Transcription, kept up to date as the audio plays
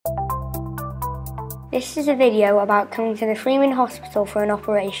This is a video about coming to the Freeman Hospital for an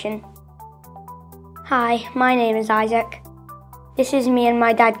operation. Hi, my name is Isaac. This is me and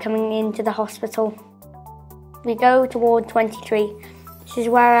my dad coming into the hospital. We go to Ward 23. This is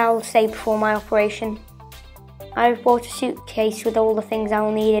where I'll stay before my operation. I've bought a suitcase with all the things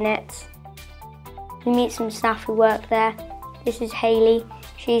I'll need in it. We meet some staff who work there. This is Hayley.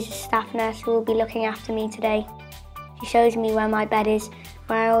 She's a staff nurse who will be looking after me today. She shows me where my bed is,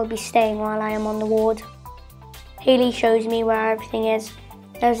 where I will be staying while I am on the ward. Hayley shows me where everything is.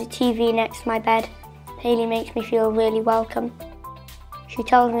 There's a TV next to my bed. Hayley makes me feel really welcome. She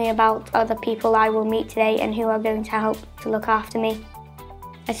tells me about other people I will meet today and who are going to help to look after me.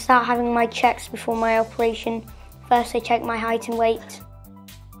 I start having my checks before my operation. First I check my height and weight.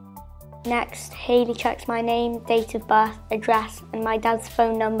 Next, Hayley checks my name, date of birth, address and my dad's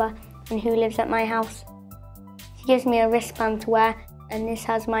phone number and who lives at my house. She gives me a wristband to wear and this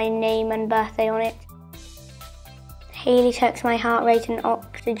has my name and birthday on it. Hayley checks my heart rate and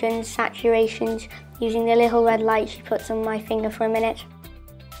oxygen saturations using the little red light she puts on my finger for a minute.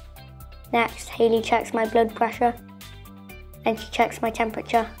 Next, Hayley checks my blood pressure and she checks my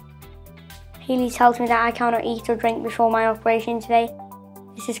temperature. Hayley tells me that I cannot eat or drink before my operation today.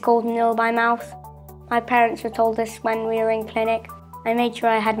 This is called nil by mouth. My parents were told this when we were in clinic. I made sure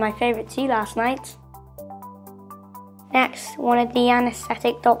I had my favourite tea last night. Next, one of the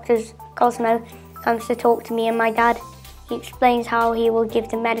anaesthetic doctors, Cosmo, comes to talk to me and my dad. He explains how he will give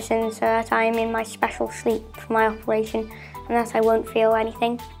the medicine so that I am in my special sleep for my operation and that I won't feel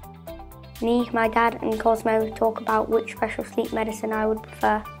anything. Me, my dad and Cosmo talk about which special sleep medicine I would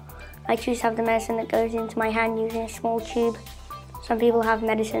prefer. I choose to have the medicine that goes into my hand using a small tube. Some people have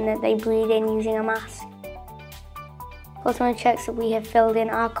medicine that they breathe in using a mask. Cosmo checks that we have filled in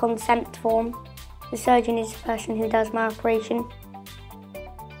our consent form. The surgeon is the person who does my operation.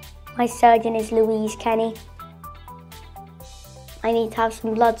 My surgeon is Louise Kenny. I need to have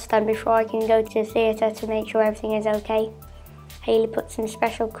some bloods done before I can go to the theatre to make sure everything is okay. Hayley puts some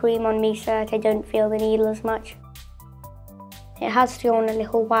special cream on me so that I don't feel the needle as much. It has to go on a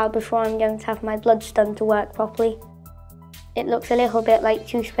little while before I'm going to have my bloods done to work properly. It looks a little bit like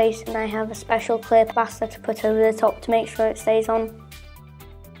toothpaste and I have a special clear plaster to put over the top to make sure it stays on.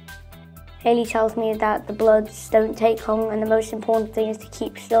 Hayley tells me that the bloods don't take long and the most important thing is to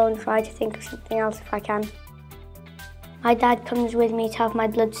keep still and try to think of something else if I can. My dad comes with me to have my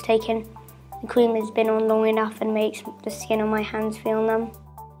bloods taken. The cream has been on long enough and makes the skin on my hands feel numb.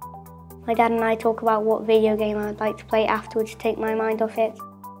 My dad and I talk about what video game I'd like to play afterwards to take my mind off it.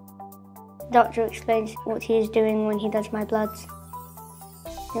 The doctor explains what he is doing when he does my bloods.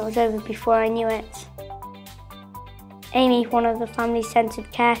 It was over before I knew it. Amy, one of the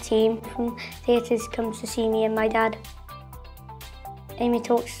family-centred care team from theatres, comes to see me and my dad. Amy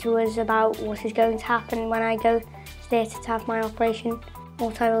talks to us about what is going to happen when I go to theatre to have my operation,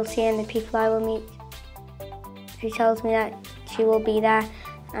 what I will see and the people I will meet. She tells me that she will be there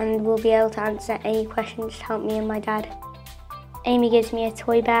and will be able to answer any questions to help me and my dad. Amy gives me a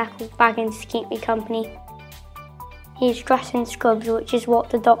toy bear called Baggins to keep me company. He is dressed in scrubs, which is what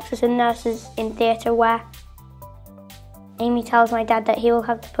the doctors and nurses in theatre wear. Amy tells my dad that he will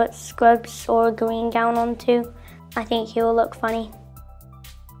have to put scrubs or a green gown on too. I think he will look funny.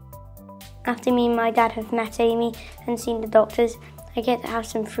 After me and my dad have met Amy and seen the doctors, I get to have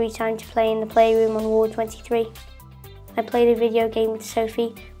some free time to play in the playroom on Ward 23. I played a video game with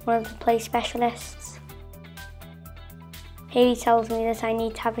Sophie, one of the play specialists. Hayley tells me that I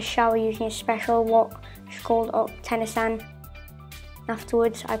need to have a shower using a special wash called Tenisan.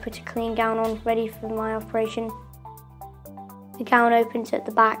 Afterwards, I put a clean gown on, ready for my operation. The gown opens at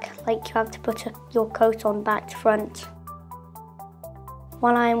the back, like you have to put your coat on back to front.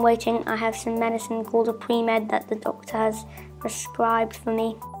 While I am waiting, I have some medicine called a pre-med that the doctor has prescribed for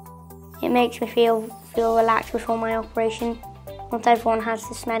me. It makes me feel relaxed before my operation. Not everyone has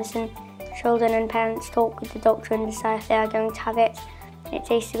this medicine. Children and parents talk with the doctor and decide if they are going to have it. It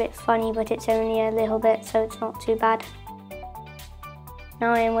tastes a bit funny, but it's only a little bit, so it's not too bad.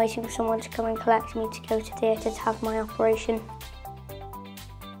 Now I am waiting for someone to come and collect me to go to theatre to have my operation.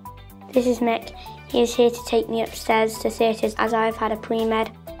 This is Mick. He is here to take me upstairs to theatres as I have had a pre-med.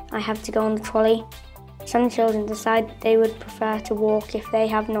 I have to go on the trolley. Some children decide they would prefer to walk if they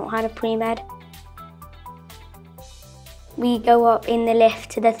have not had a pre-med. We go up in the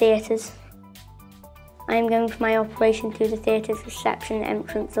lift to the theatres. I am going for my operation through the theatre's reception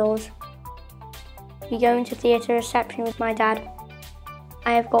entrance doors. We go into theatre reception with my dad.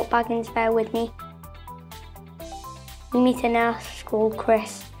 I have got Baggins Bear with me. We meet a nurse called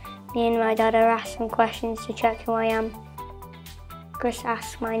Chris. Me and my dad are asked some questions to check who I am. Chris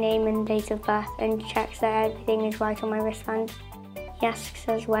asks my name and date of birth and checks that everything is right on my wristband. He asks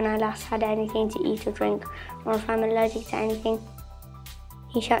us when I last had anything to eat or drink, or if I'm allergic to anything.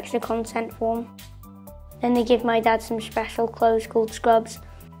 He checks the consent form. Then they give my dad some special clothes called scrubs.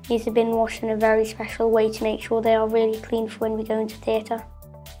 These have been washed in a very special way to make sure they are really clean for when we go into theatre.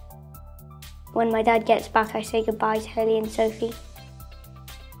 When my dad gets back, I say goodbye to Ellie and Sophie.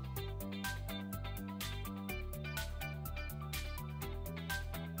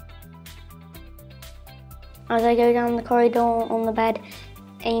 As I go down the corridor on the bed,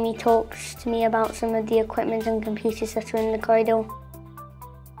 Amy talks to me about some of the equipment and computers that are in the corridor.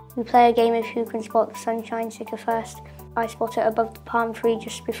 We play a game of who can spot the sunshine sticker first. I spot it above the palm tree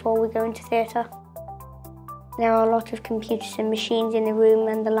just before we go into theatre. There are a lot of computers and machines in the room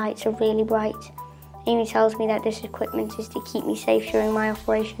and the lights are really bright. Amy tells me that this equipment is to keep me safe during my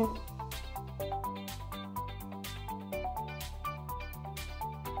operation.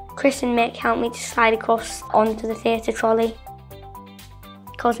 Chris and Mick help me to slide across onto the theatre trolley.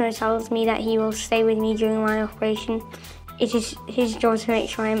 Cosmo tells me that he will stay with me during my operation. It is his job to make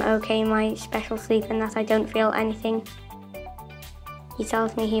sure I'm okay in my special sleep and that I don't feel anything. He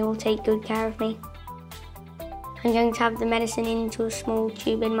tells me he will take good care of me. I'm going to have the medicine into a small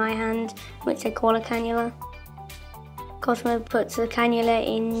tube in my hand, which I call a cannula. Cosmo puts the cannula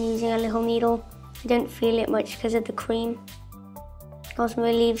in using a little needle. I don't feel it much because of the cream.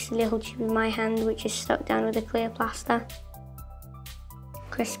 Cosmo leaves the little tube in my hand, which is stuck down with a clear plaster.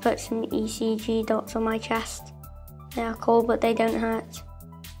 Chris puts some ECG dots on my chest. They are cold but they don't hurt.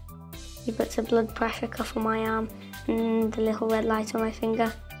 He puts a blood pressure cuff on my arm and the little red light on my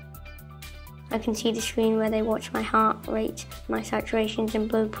finger. I can see the screen where they watch my heart rate, my saturations and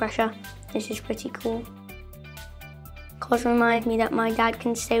blood pressure. This is pretty cool. Cosmo reminds me that my dad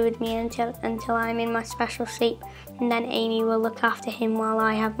can stay with me until I'm in my special sleep, and then Amy will look after him while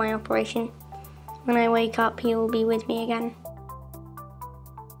I have my operation. When I wake up, he will be with me again.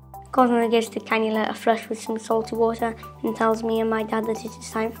 Cosmo gives the cannula a flush with some salty water and tells me and my dad that it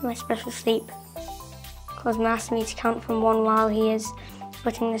is time for my special sleep. Cosmo asks me to count from 1 while he is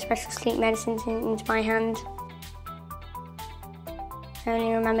putting the special sleep medicines into my hand. I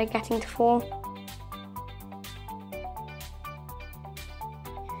only remember getting to 4.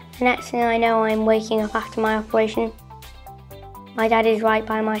 The next thing I know, I'm waking up after my operation. My dad is right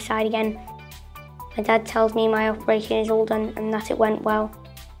by my side again. My dad tells me my operation is all done and that it went well.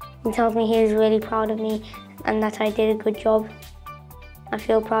 He tells me he is really proud of me and that I did a good job. I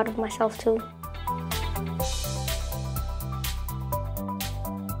feel proud of myself too.